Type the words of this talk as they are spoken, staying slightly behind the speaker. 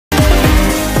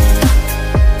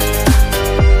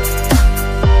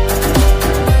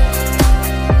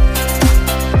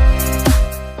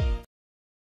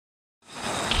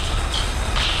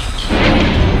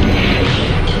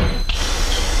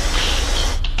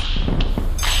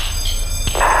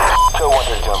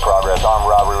progress. Armed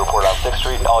robbery report on 6th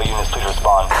Street. All units, please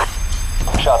respond.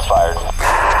 Shots fired.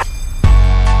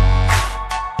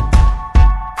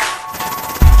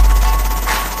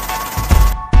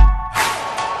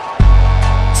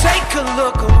 Take a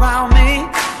look around me,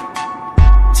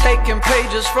 taking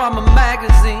pages from a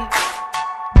magazine.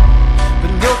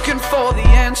 Been looking for the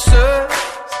answers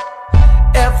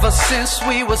ever since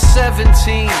we were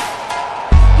 17.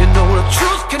 You know the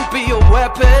truth can be a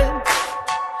weapon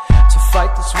to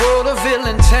fight this world of ill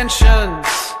intentions.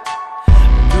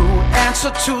 New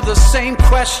answer to the same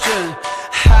question: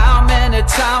 how many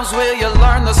times will you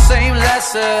learn the same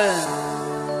lesson?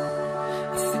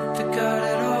 I think they got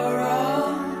it all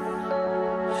wrong.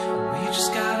 We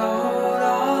just gotta hold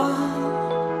on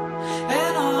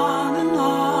and on and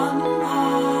on and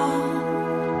on.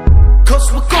 'Cause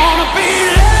we're gonna be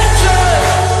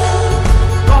legends,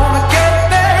 gonna get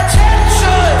their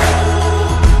attention.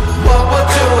 What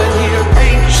we're doing here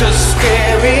ain't just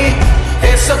scary,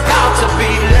 it's about to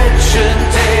be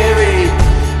legendary.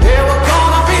 Yeah, we're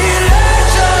gonna be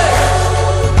legends,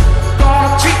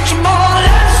 gonna teach them all a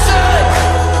lesson.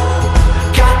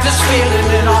 Got this feeling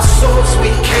in our souls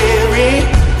we carry,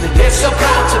 that it's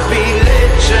about to be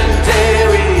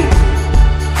legendary.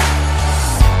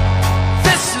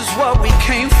 This is what we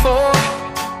came for,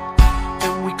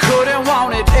 and we couldn't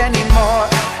want it anymore.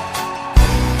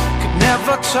 Could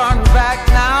never turn back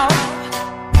now,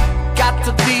 got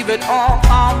to leave it all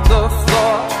on the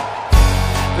floor.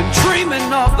 Been dreaming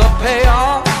of the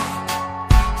payoff,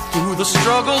 through the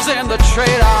struggles and the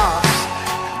trade-offs.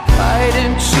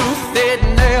 Fighting tooth and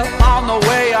nail on the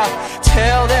way up.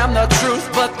 Tell them the truth,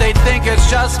 but they think it's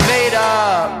just made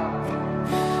up.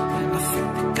 And I think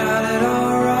they got it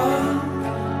all wrong,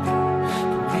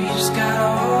 but we just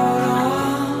gotta hold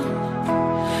on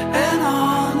and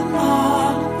on and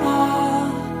on and on.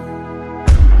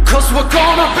 'Cause we're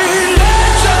gonna be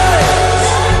legends,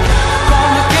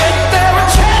 gonna get their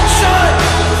attention.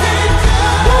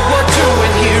 What we're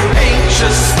doing here ain't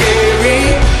just scary,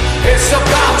 it's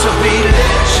about to be